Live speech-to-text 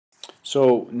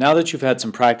So now that you've had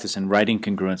some practice in writing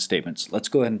congruent statements, let's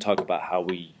go ahead and talk about how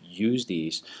we use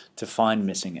these to find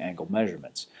missing angle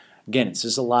measurements. Again, this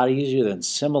is a lot easier than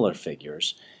similar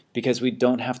figures because we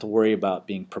don't have to worry about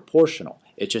being proportional.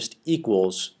 It just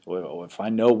equals, if I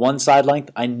know one side length,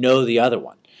 I know the other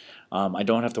one. I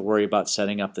don't have to worry about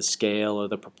setting up the scale or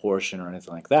the proportion or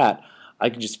anything like that. I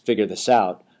can just figure this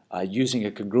out using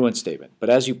a congruent statement. But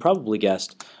as you probably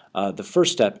guessed, the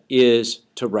first step is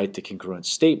to write the congruent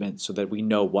statement so that we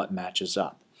know what matches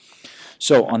up.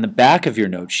 So on the back of your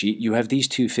note sheet, you have these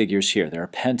two figures here. They're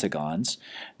pentagons.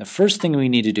 The first thing we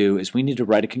need to do is we need to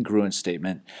write a congruent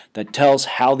statement that tells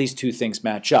how these two things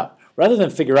match up. Rather than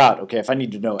figure out, okay, if I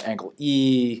need to know angle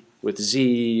E with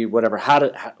Z, whatever,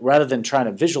 rather than trying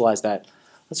to visualize that,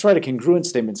 let's write a congruent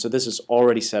statement so this is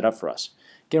already set up for us.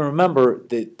 Again, remember,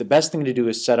 the best thing to do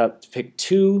is pick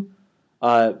two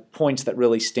points that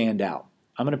really stand out.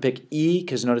 I'm going to pick E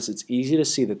because notice it's easy to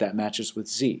see that that matches with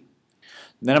Z.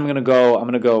 Then I'm going to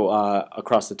go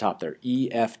across the top there, E,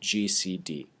 F, G, C,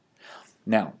 D.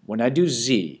 Now, when I do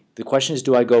Z, the question is,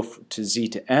 do I go to Z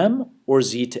to M or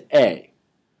Z to A?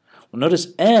 Well, notice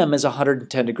M is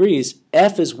 110 degrees,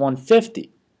 F is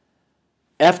 150.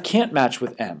 F can't match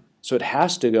with M, so it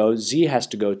has to go, Z has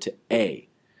to go to A.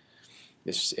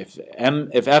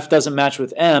 If F doesn't match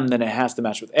with M, then it has to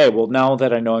match with A. Well, now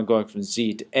that I know I'm going from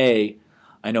Z to A,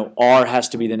 I know R has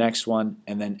to be the next one,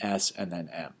 and then S, and then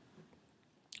M.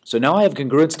 So now I have a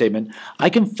congruent statement. I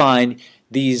can find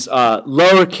these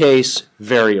lowercase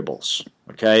variables.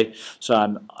 Okay,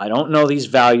 so I don't know these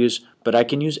values, but I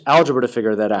can use algebra to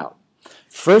figure that out.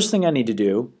 First thing I need to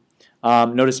do,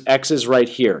 notice X is right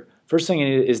here. First thing I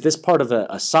need is this part of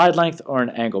a side length or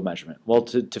an angle measurement? Well,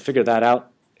 to figure that out,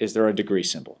 is there a degree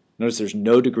symbol? Notice there's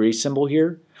no degree symbol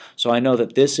here, so I know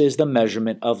that this is the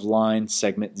measurement of line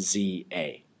segment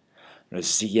ZA.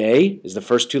 Notice ZA is the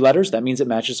first two letters. That means it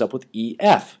matches up with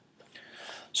EF.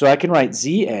 So I can write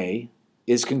ZA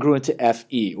is congruent to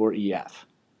FE or EF.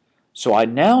 So I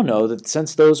now know that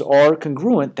since those are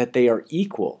congruent, that they are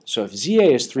equal. So if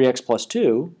ZA is 3x plus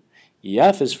 2,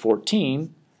 EF is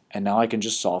 14, and now I can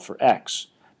just solve for x.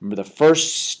 Remember, the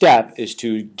first step is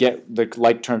to get the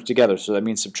like terms together. So that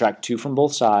means subtract 2 from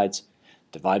both sides,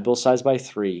 divide both sides by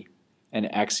 3, and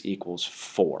x equals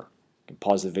 4. You can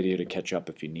pause the video to catch up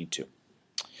if you need to.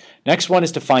 Next one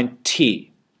is to find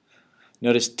t.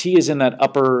 Notice t is in that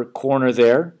upper corner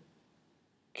there.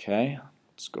 Okay,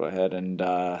 let's go ahead and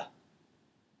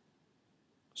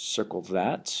circle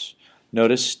that.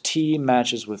 Notice t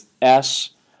matches with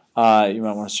s. You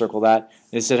might want to circle that.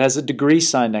 It has a degree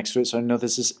sign next to it, so I know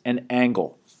this is an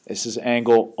angle. This is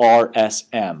angle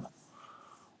RSM,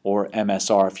 or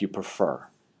MSR if you prefer.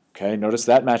 Okay, notice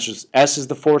that matches. S is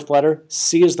the fourth letter,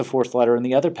 C is the fourth letter in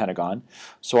the other pentagon,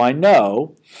 so I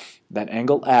know that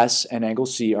angle S and angle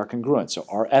C are congruent. So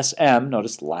RSM,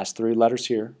 notice the last three letters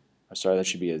here. Sorry, that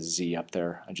should be a Z up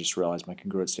there. I just realized my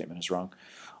congruent statement is wrong.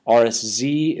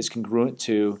 RSZ is congruent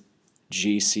to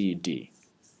GCD.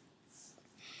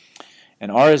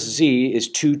 And RSZ is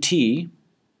 2t,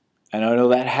 and I know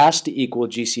that has to equal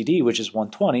GCD, which is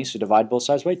 120, so divide both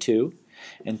sides by 2,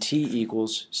 and t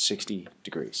equals 60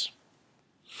 degrees.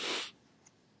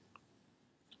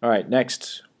 All right,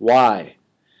 next, y.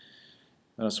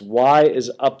 Notice y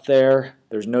is up there.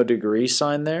 There's no degree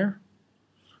sign there.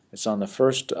 It's on the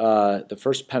first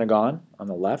pentagon on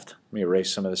the left. Let me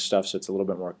erase some of this stuff so it's a little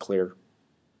bit more clear.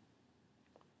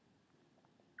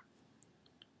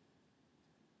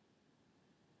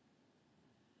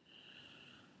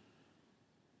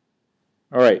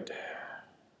 All right,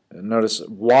 notice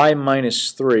y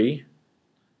minus 3,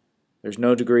 there's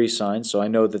no degree sign, so I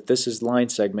know that this is line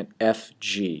segment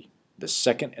FG, the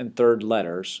second and third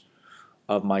letters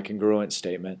of my congruent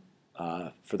statement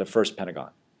for the first pentagon.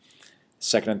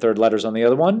 Second and third letters on the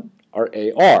other one are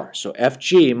AR, so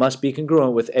FG must be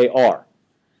congruent with AR.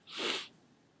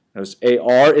 Notice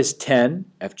AR is 10,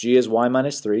 FG is y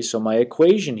minus 3, so my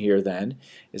equation here then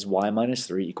is y minus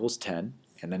 3 equals 10,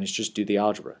 and then it's just do the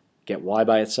algebra. Get y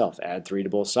by itself. Add 3 to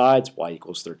both sides. Y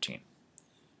equals 13.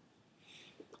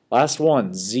 Last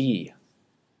one, z.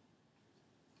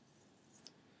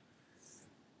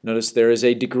 Notice there is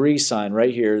a degree sign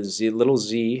right here. Z, little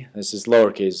z. This is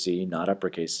lowercase z, not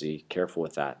uppercase z. Careful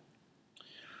with that.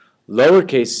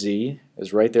 Lowercase z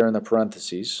is right there in the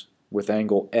parentheses with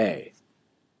angle A.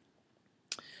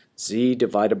 Z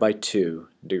divided by 2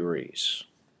 degrees.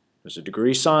 There's a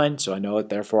degree sign, so I know it.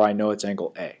 Therefore, I know it's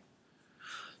angle A.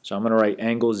 So I'm going to write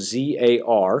angle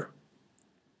ZAR,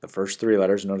 the first three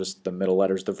letters. Notice the middle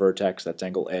letter is the vertex, that's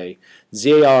angle A.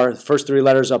 ZAR, the first three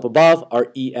letters up above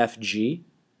are EFG.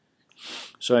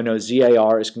 So I know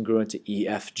ZAR is congruent to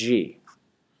EFG.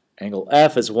 Angle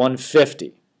F is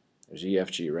 150. There's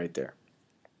EFG right there.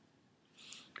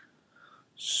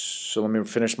 So let me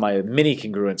finish my mini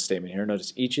congruent statement here.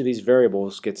 Notice each of these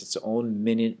variables gets its own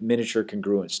miniature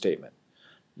congruent statement,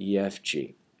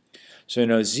 EFG. So you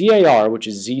know ZAR, which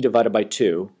is Z divided by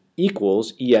 2,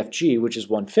 equals EFG, which is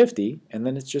 150, and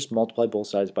then it's just multiply both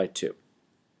sides by 2.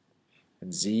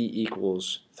 And Z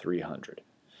equals 300.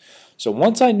 So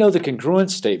once I know the congruence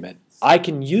statement, I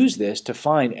can use this to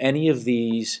find any of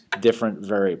these different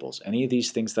variables, any of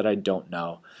these things that I don't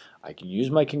know. I can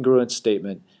use my congruence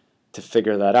statement to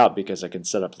figure that out because I can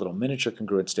set up little miniature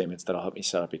congruent statements that'll help me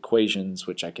set up equations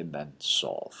which I can then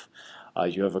solve.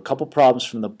 You have a couple problems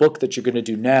from the book that you're going to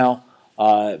do now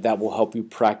that will help you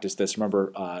practice this.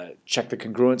 Remember, check the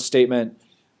congruence statement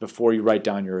before you write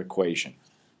down your equation.